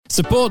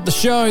Support the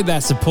show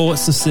that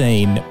supports the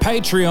scene.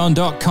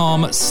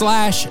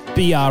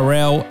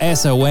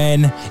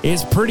 Patreon.com/BRLSON.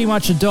 It's pretty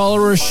much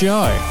 $1 a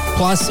show.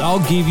 Plus,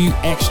 I'll give you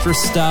extra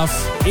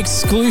stuff,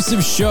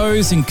 exclusive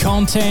shows and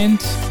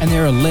content, and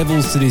there are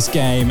levels to this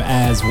game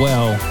as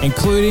well,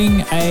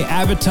 including a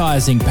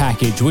advertising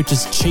package, which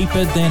is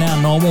cheaper than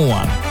our normal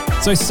one.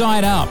 So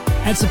sign up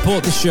and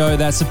support the show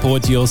that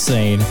supports your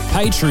scene.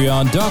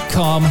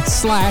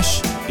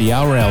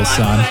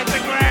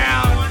 Patreon.com/BRLSON.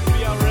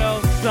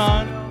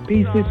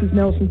 Peace, this is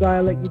Nelson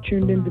Dialect. You're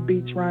tuned in to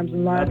Beats, Rhymes,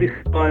 and Live. This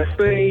is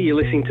ISB. You're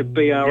listening to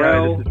BRL.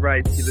 Yo, this is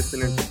Ray. You're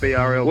listening to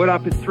BRL. What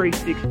up, it's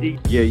 360.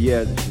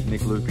 Yeah, this is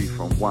Nick Loopy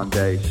from One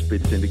Day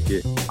Spit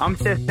Syndicate. I'm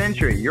Seth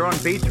Century. You're on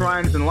Beats,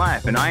 Rhymes, and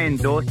Life, and I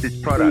endorse this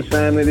product. Peace,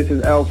 family. This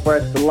is El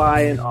Fresh the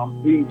Lion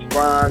on Beats,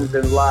 Rhymes,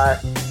 and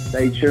Life.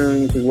 Stay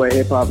tuned. This is where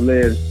hip-hop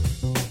lives.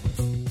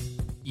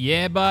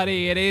 Yeah,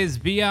 buddy, it is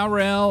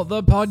BRL,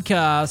 the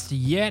podcast,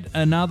 yet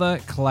another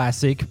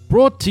classic,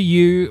 brought to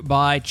you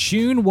by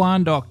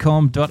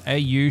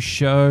tune1.com.au,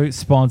 show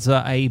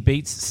sponsor, a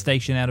Beats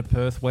station out of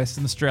Perth,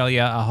 Western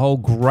Australia, a whole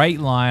great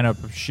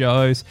lineup of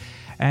shows,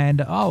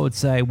 and I would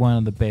say one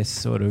of the best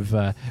sort of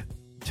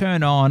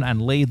turn on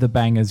and leave the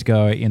bangers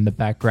go in the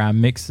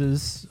background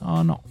mixes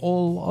on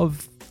all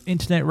of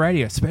internet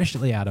radio,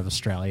 especially out of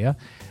Australia.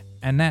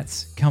 And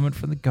that's coming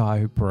from the guy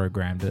who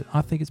programmed it.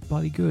 I think it's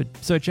bloody good.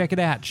 So check it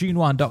out,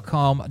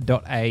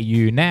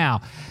 tune1.com.au. Now,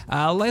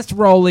 let's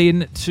roll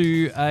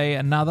into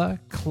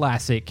another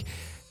classic.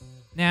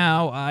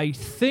 Now, I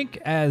think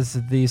as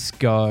this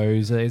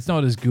goes, it's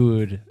not as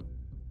good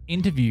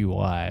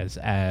interview-wise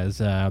as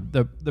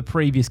the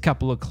previous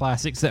couple of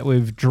classics that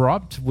we've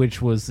dropped,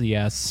 which was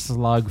the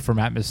Slug from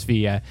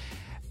Atmosphere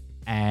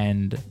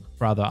and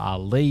Brother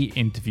Ali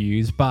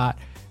interviews, but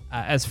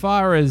as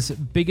far as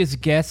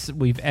biggest guests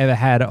we've ever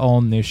had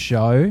on this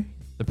show,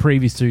 the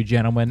previous two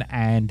gentlemen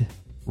and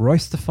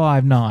Royce the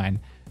 5'9"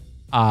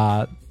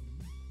 are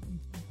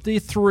the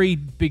three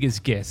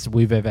biggest guests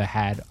we've ever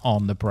had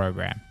on the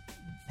program.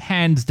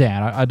 Hands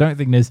down. I don't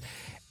think there's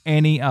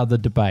any other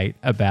debate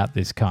about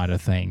this kind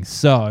of thing.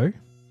 So,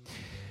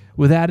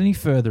 without any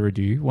further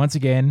ado, once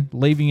again,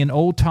 leaving in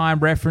all-time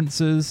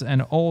references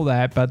and all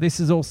that, but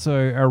this is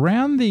also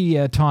around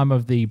the time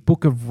of the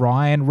Book of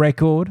Ryan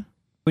record,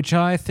 which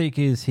I think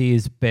is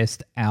his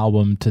best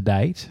album to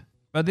date.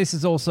 But this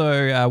is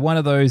also one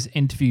of those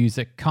interviews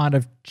that kind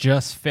of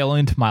just fell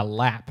into my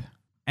lap.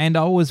 And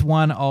I was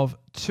one of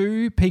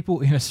two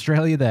people in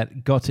Australia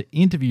that got to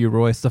interview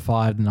Royce the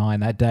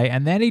 5'9" that day,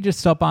 and then he just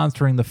stopped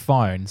answering the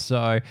phone.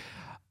 So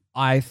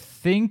I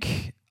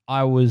think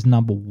I was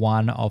number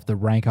one of the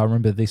rank. I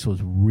remember this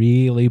was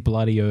really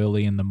bloody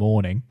early in the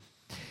morning.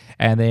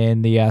 And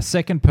then the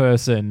second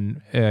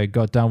person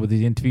got done with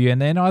his interview,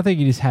 and then I think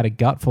he just had a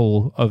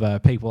gutful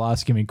of people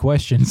asking him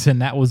questions, and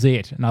that was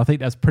it. And I think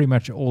that's pretty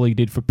much all he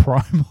did for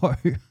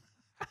promo.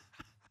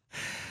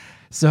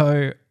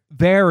 So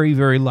very,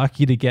 very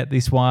lucky to get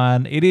this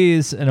one. It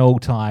is an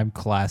all-time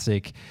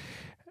classic.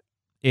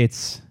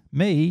 It's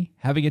me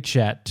having a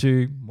chat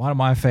to one of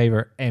my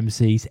favorite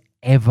MCs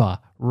ever,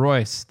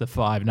 Royce the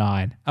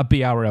 5'9", a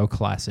BRL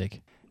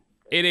classic.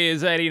 It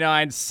is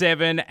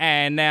 89.7,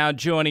 and now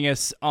joining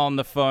us on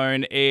the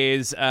phone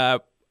is a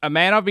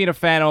man I've been a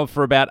fan of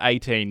for about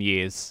 18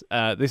 years.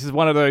 This is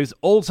one of those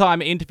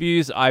all-time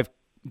interviews I've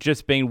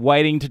just been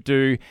waiting to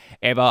do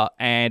ever,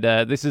 and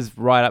this is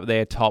right up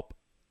there, top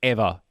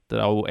ever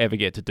that I will ever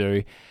get to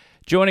do.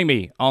 Joining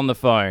me on the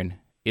phone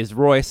is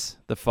Royce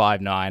the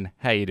 5'9".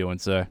 How you doing,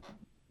 sir?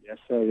 Yes,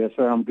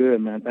 sir. I'm good,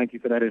 man. Thank you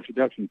for that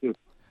introduction, too.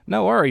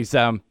 No worries.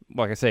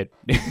 Like I said,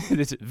 this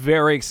is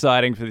very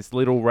exciting for this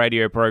little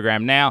radio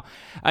program. Now,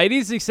 it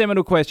is the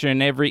seminal question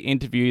in every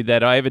interview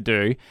that I ever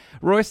do.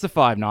 Royce the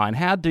 5'9",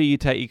 how do you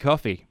take your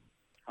coffee?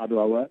 How do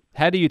I what?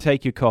 How do you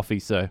take your coffee,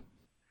 sir?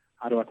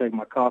 How do I take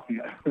my coffee?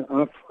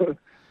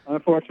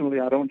 Unfortunately,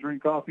 I don't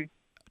drink coffee.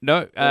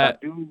 No. I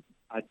do,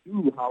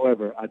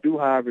 however,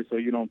 so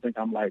you don't think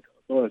I'm like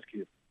a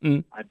buzzkill.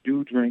 I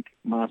do drink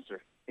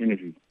Monster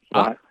Energy.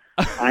 So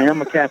I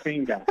am a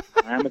caffeine guy.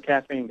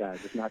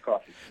 Just not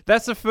coffee.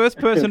 That's the first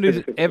person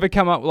who's ever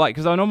come up, like,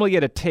 because I normally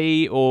get a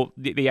tea or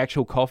the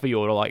actual coffee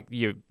order, like,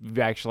 you've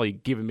actually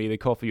given me the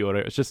coffee order.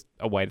 It's just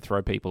a way to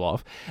throw people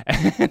off.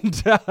 Listen,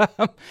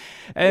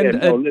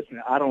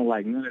 I don't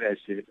like none of that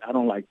shit. I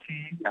don't like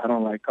tea. I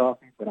don't like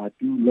coffee, but I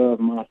do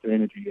love Monster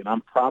Energy, and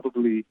I'm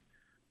probably,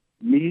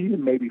 me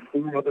and maybe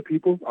 4 other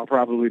people are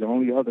probably the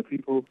only other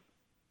people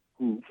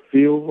who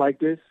feel like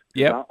this.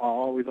 Yep. I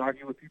always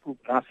argue with people,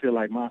 but I feel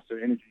like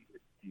Monster Energy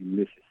is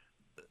delicious.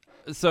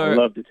 So I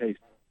love the taste.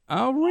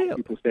 Oh, really?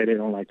 People say they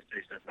don't like the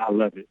taste of it. I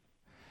love it.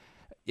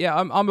 Yeah,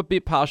 I'm a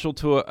bit partial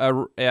to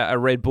a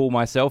Red Bull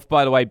myself.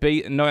 By the way,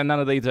 none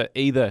of these are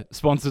either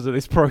sponsors of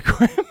this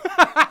program.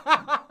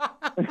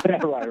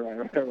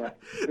 right.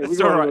 We're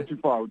going a little too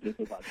far with this.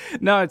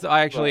 No, it's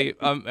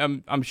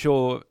I'm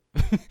sure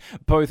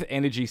both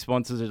energy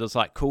sponsors are just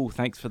like, cool,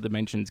 thanks for the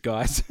mentions,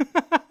 guys.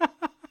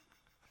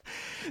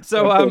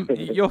 So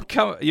you're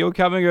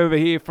coming over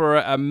here for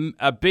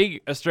a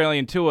big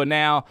Australian tour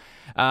now.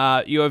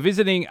 You are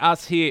visiting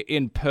us here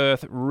in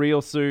Perth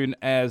real soon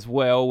as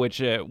well, which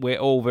we're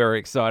all very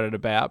excited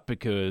about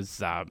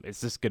because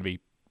it's just going to be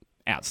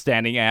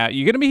outstanding. You're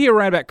going to be here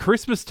around about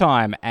Christmas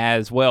time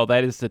as well.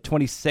 That is the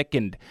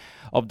 22nd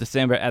of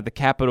December at the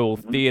Capitol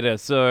Theatre.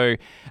 So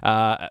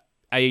are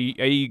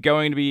you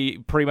going to be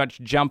pretty much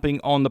jumping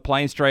on the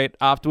plane straight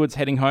afterwards,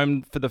 heading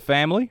home for the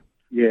family?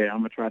 Yeah, I'm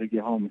going to try to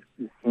get home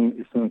as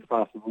soon as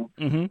possible.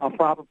 Mm-hmm. I'll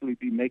probably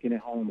be making it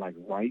home like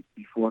right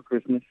before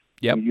Christmas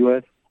Yep. in the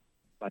U.S.,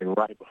 like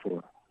right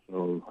before.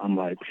 So I'm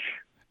like...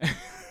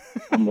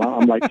 I'm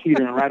like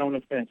teetering right on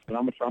the fence, but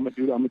I'm gonna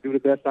do the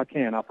best I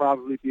can. I'll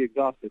probably be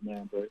exhausted,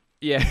 man, but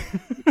yeah,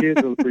 the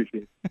kids will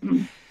appreciate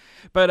it.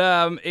 But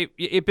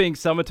it being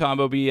summertime,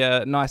 it'll be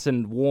nice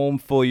and warm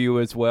for you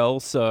as well.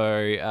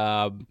 So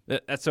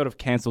that sort of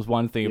cancels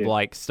one thing of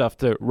like stuff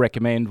to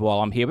recommend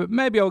while I'm here. But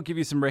maybe I'll give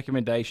you some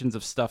recommendations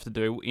of stuff to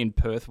do in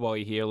Perth while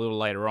you're here a little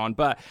later on.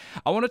 But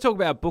I want to talk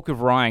about Book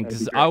of Ryan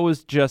because I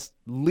was just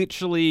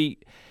literally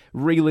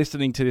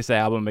re-listening to this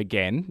album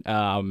again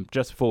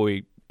just before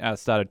we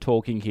started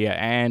talking here,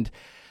 and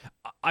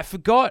I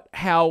forgot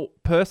how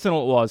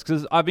personal it was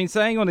because I've been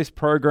saying on this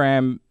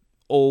program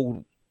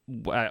all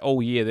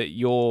year that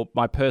you're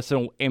my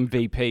personal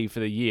MVP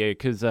for the year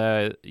because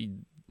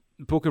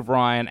Book of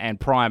Ryan and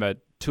Primer,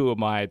 two of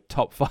my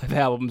top 5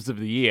 albums of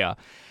the year.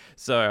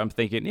 So I'm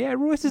thinking, yeah,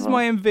 Royce is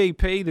my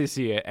MVP this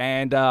year,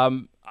 and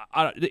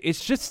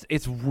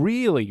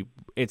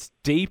it's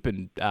deep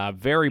and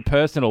very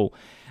personal.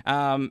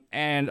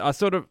 And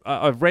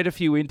I've read a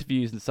few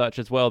interviews and such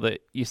as well that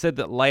you said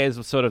that Layers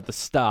was sort of the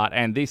start,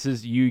 and this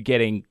is you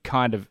getting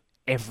kind of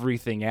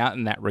everything out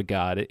in that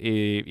regard.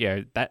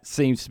 That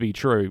seems to be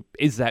true.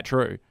 Is that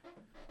true?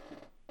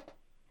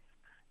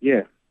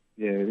 Yeah,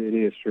 it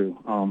is true.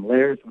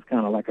 Layers was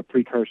kind of like a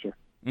precursor.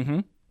 Mm-hmm.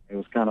 It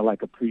was kind of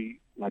like a pre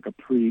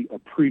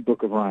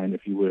Book of Ryan,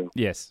 if you will.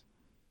 Yes.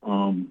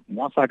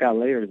 Once I got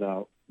Layers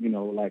out,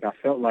 like I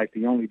felt like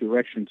the only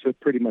direction to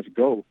pretty much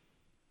go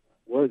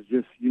was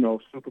just,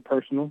 super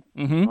personal.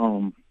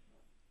 Mm-hmm.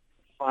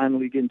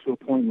 Finally getting to a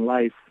point in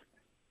life.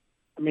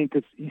 I mean,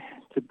 to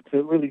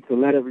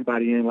let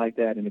everybody in like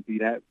that and to be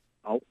that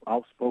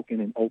outspoken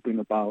and open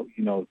about,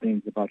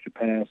 things about your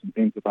past and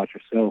things about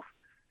yourself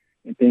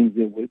and things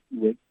that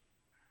would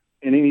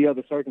in any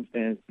other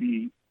circumstance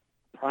be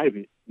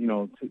private,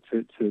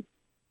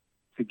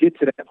 to get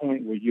to that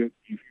point where you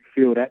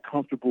feel that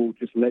comfortable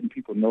just letting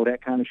people know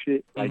that kind of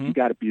shit. Like you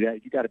got to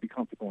be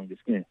comfortable in your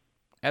skin.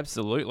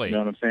 Absolutely. You know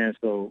what I'm saying?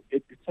 So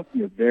it took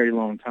me a very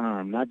long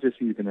time, not just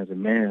even as a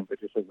man, but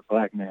just as a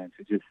black man,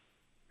 to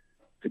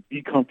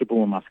be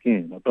comfortable in my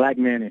skin. A black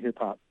man in hip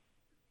hop,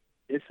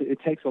 it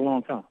takes a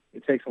long time.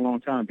 It takes a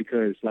long time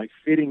because like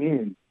fitting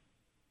in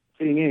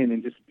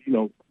and just,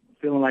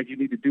 feeling like you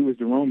need to do as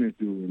the Romans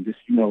do and just,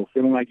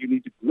 feeling like you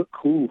need to look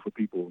cool for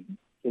people.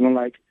 Feeling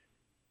like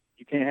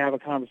you can't have a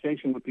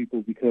conversation with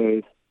people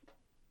because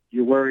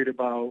you're worried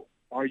about,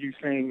 are you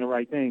saying the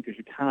right thing? Because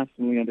you're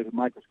constantly under the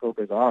microscope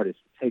as an artist.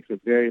 It takes a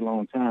very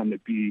long time to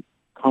be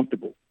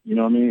comfortable. You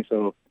know what I mean?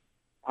 So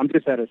I'm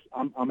just at a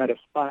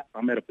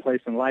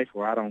place in life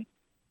where I'm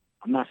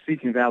not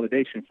seeking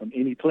validation from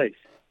any place.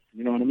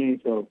 You know what I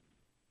mean? So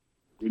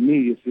with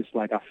me, it's just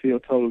like I feel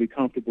totally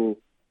comfortable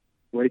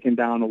breaking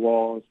down the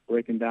walls,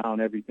 breaking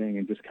down everything,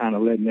 and just kind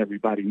of letting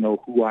everybody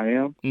know who I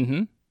am.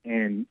 Mm-hmm.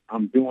 And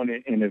I'm doing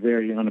it in a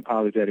very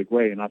unapologetic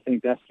way. And I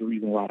think that's the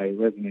reason why it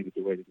resonated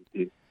the way that it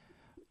did.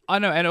 I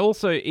know, and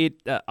also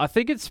I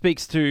think it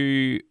speaks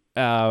to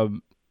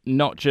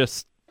not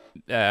just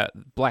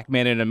black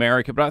men in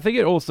America, but I think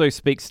it also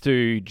speaks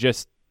to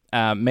just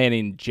men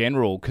in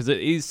general, because it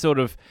is sort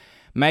of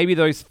maybe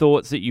those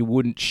thoughts that you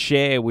wouldn't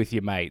share with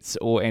your mates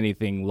or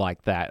anything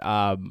like that.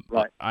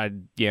 Right.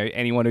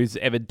 Anyone who's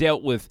ever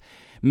dealt with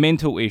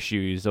mental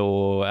issues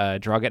or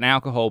drug and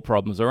alcohol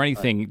problems or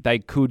anything, they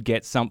could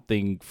get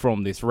something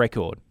from this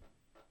record.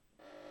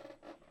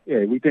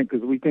 Yeah, we think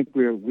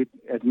we're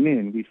as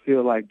men, we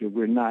feel like that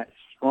we're not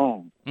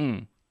strong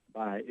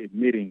by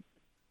admitting,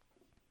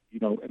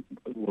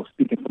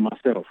 speaking for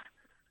myself,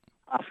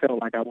 I felt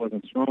like I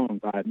wasn't strong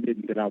by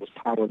admitting that I was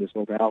powerless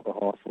over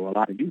alcohol for a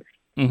lot of years.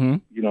 Mm-hmm.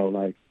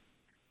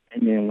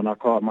 And then when I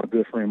called my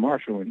good friend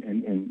Marshall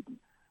and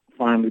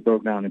finally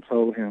broke down and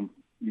told him,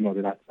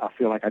 that I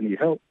feel like I need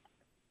help,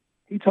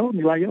 he told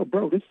me like, yo,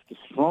 bro, this is the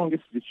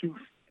strongest that you've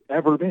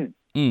ever been.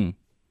 Mm.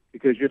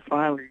 Because you're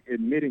finally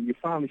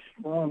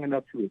strong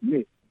enough to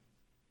admit.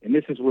 And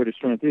this is where the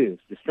strength is.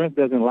 The strength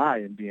doesn't lie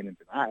in being in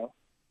denial.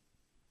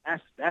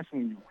 That's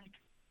when you're weak.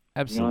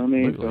 Absolutely.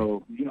 You know what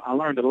I mean? So, I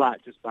learned a lot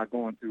just by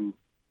going through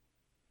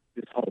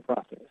this whole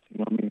process. You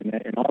know what I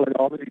mean? And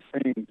all of these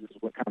things is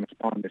what kind of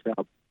spawned this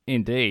album.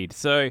 Indeed.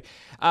 So,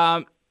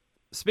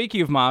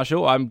 speaking of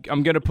Marshall, I'm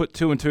going to put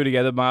two and two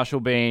together,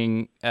 Marshall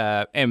being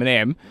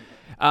Eminem.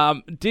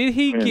 Did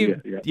he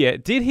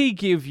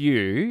give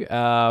you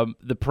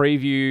the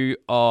preview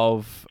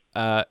of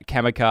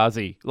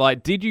Kamikaze.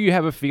 Like, did you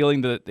have a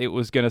feeling that it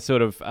was going to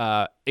sort of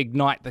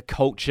ignite the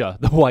culture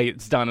the way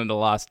it's done in the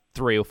last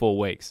 3 or 4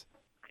 weeks?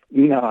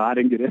 No, I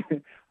didn't get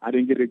it. I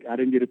didn't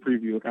get a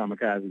preview of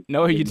Kamikaze.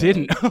 No, you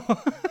didn't.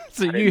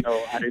 So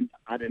I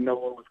didn't know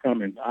what was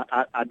coming.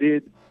 I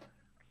did.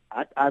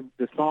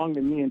 The song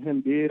that me and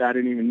him did, I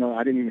didn't even know.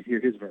 I didn't even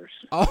hear his verse.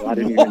 Oh, so I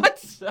didn't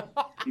what? Even,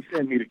 he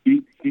sent me the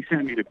beat. He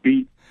sent me the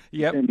beat.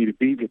 Yep. He sent me the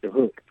beat with the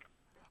hook.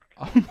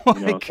 Oh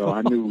my God. So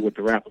I knew what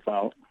the rap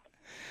about.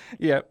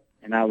 Yep.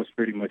 And that was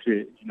pretty much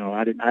it.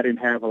 I didn't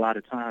have a lot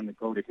of time to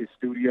go to his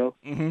studio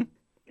Mm-hmm.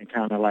 and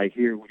kind of like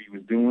hear what he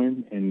was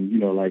doing. And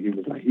like it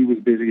was like he was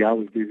busy, I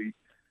was busy,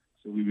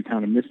 so we were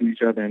kind of missing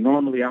each other. And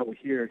normally I would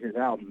hear his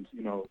albums,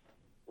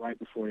 right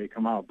before they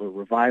come out. But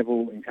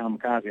Revival and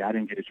Kamikaze, I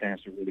didn't get a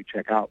chance to really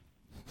check out.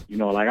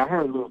 Like I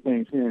heard little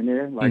things here and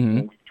there, like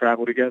when we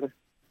traveled together,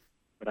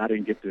 but I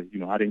didn't get the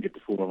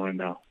full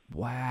rundown.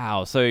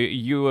 Wow. So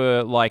you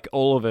were like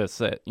all of us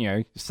that,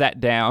 sat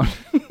down,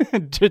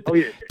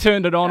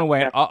 turned it on and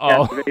went,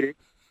 uh-oh.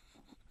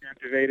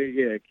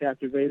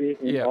 Captivated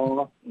and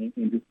awe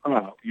and just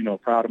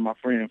proud of my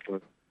friend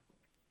for,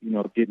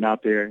 getting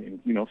out there and,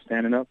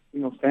 standing up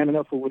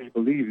for what he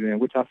believes in,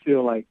 which I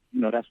feel like,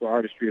 that's what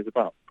artistry is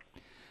about.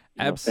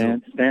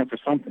 Absolutely. Stand for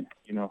something,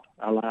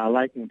 I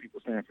like when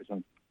people stand for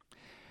something.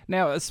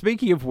 Now,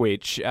 speaking of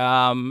which,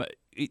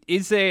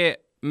 is there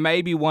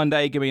maybe one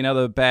day going to be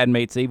another Bad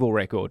Meets Evil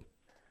record?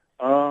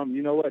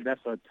 You know what? That's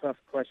a tough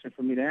question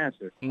for me to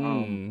answer.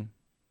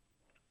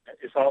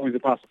 It's always a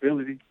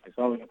possibility.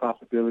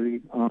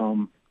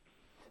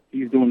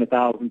 He's doing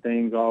 1,000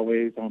 things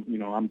always. I'm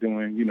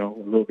doing, a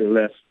little bit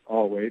less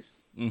always.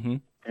 Mm-hmm.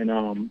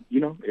 And,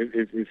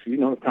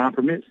 if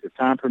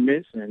time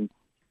permits and,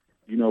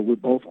 we're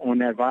both on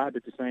that vibe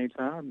at the same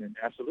time, then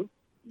absolutely,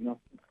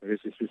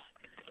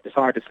 it's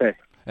hard to say.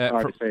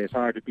 It's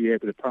hard to be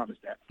able to promise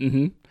that.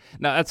 Mm-hmm.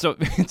 No, it's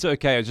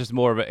okay. It's just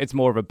more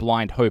of a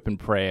blind hope and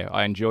prayer.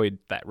 I enjoyed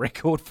that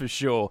record for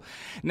sure.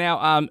 Now,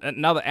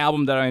 another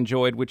album that I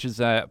enjoyed, which is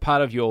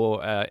part of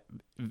your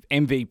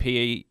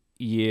MVP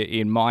year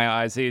in my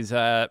eyes, is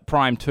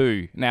Prime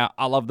 2. Now,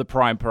 I love the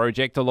Prime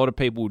project. A lot of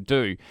people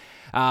do.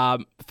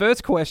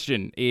 First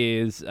question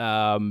is,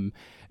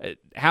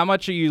 how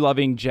much are you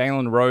loving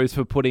Jalen Rose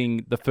for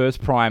putting the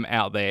first Prime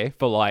out there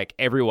for like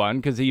everyone?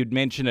 Because he'd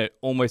mention it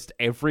almost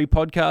every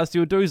podcast he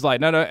would do. He's like,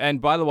 no,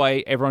 and by the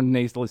way, everyone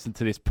needs to listen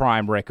to this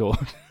Prime record.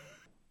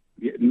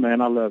 Yeah,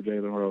 man, I love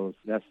Jalen Rose.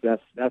 That's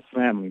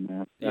family,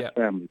 man. That's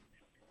family,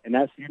 and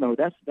that's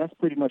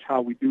pretty much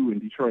how we do in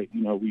Detroit.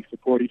 We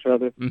support each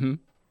other. Mm-hmm.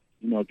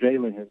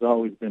 Jalen has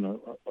always been a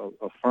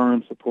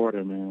firm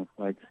supporter, man.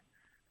 Like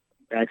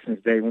back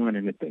since day one.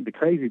 And the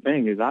crazy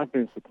thing is, I've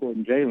been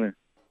supporting Jalen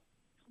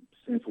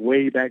since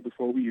way back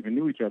before we even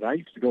knew each other. I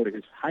used to go to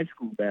his high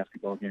school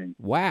basketball games.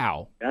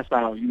 Wow. That's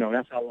how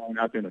long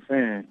I've been a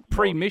fan.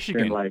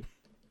 Pre-Michigan.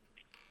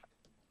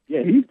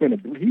 He's been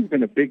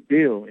a big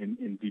deal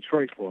in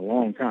Detroit for a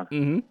long time.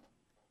 Mm-hmm.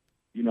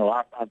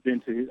 I've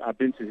been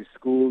to his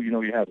school. He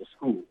has a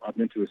school. I've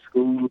been to his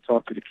school,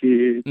 talked to the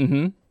kids.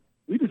 Mm-hmm.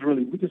 We just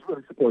really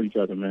support each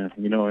other, man.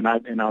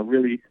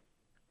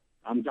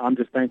 I'm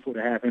just thankful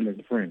to have him as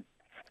a friend.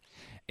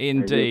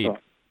 Indeed.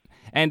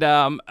 And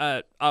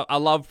I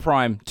love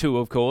Prime 2,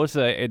 of course.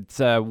 It's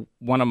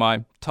one of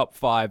my top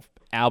 5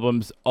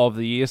 albums of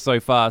the year so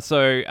far.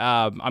 So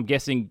I'm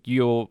guessing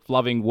you're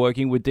loving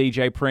working with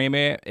DJ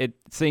Premier. It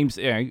seems,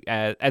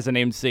 as an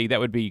MC, that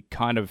would be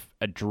kind of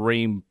a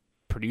dream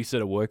producer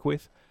to work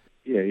with.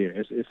 Yeah,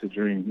 it's a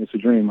dream. It's a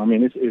dream. I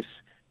mean,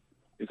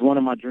 it's one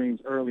of my dreams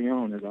early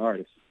on as an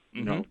artist.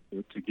 To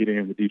get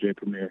in with DJ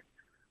Premier.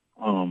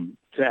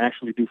 To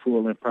actually do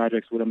full-length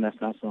projects with him, that's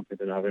not something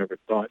that I've ever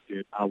thought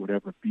that I would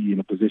ever be in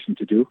a position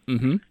to do.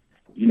 Mm-hmm.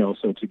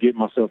 So to get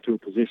myself to a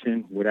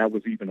position where that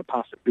was even a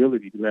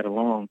possibility, let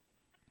alone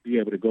be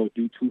able to go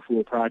do 2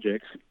 full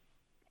projects,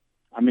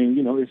 I mean,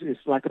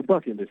 it's like a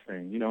bucket list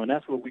thing, and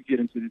that's what we get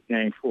into this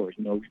game for.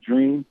 We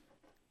dream,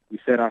 we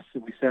set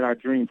our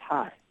dreams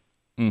high.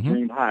 Mm-hmm.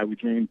 Dream high, we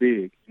dream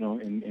big,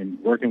 and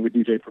working with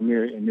DJ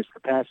Premier in this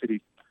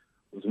capacity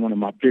was one of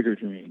my bigger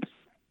dreams.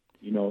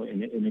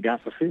 And it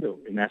got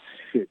fulfilled, and that's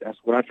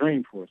what I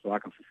dreamed for, so I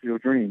can fulfill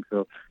dreams.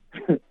 So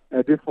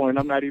at this point,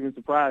 I'm not even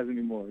surprised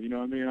anymore. You know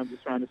what I mean? I'm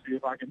just trying to see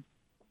if I can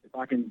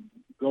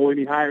go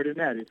any higher than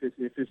that, if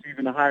it's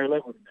even a higher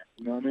level than that.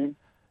 You know what I mean?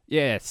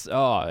 Yes.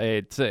 Oh,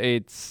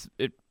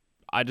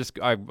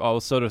 I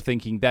was sort of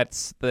thinking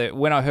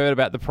when I heard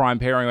about the Prime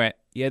pairing, I went,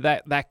 yeah,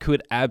 that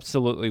could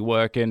absolutely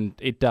work, and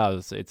it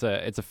does. It's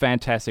a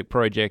fantastic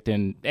project,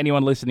 and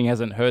anyone listening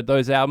hasn't heard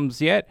those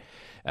albums yet,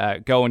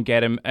 go and get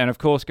them. And, of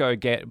course, go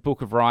get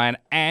Book of Ryan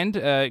and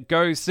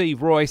go see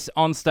Royce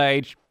on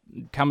stage.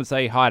 Come and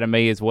say hi to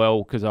me as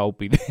well, because I'll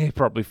be there,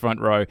 probably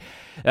front row.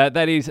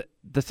 That is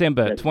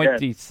December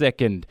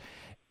 22nd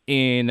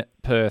in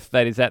Perth.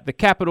 That is at the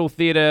Capitol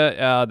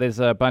Theatre. There's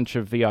a bunch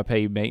of VIP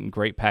meet and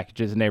greet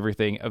packages and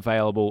everything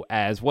available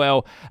as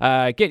well.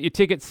 Get your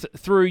tickets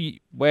through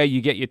where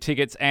you get your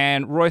tickets.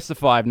 And Royce the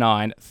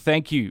 5'9",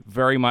 thank you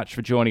very much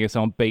for joining us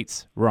on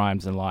Beats,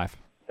 Rhymes and Life.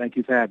 Thank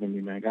you for having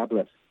me, man. God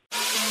bless.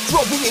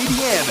 Dropping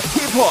EDM,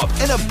 hip-hop,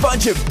 and a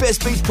bunch of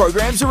best beats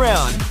programs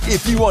around.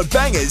 If you want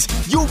bangers,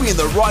 you'll be in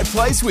the right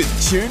place with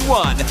Tune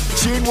One.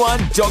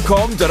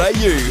 Tune1.com.au.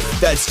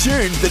 That's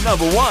tune1.com.au.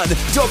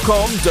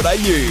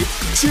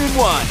 Tune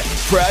One,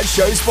 proud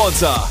show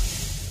sponsor.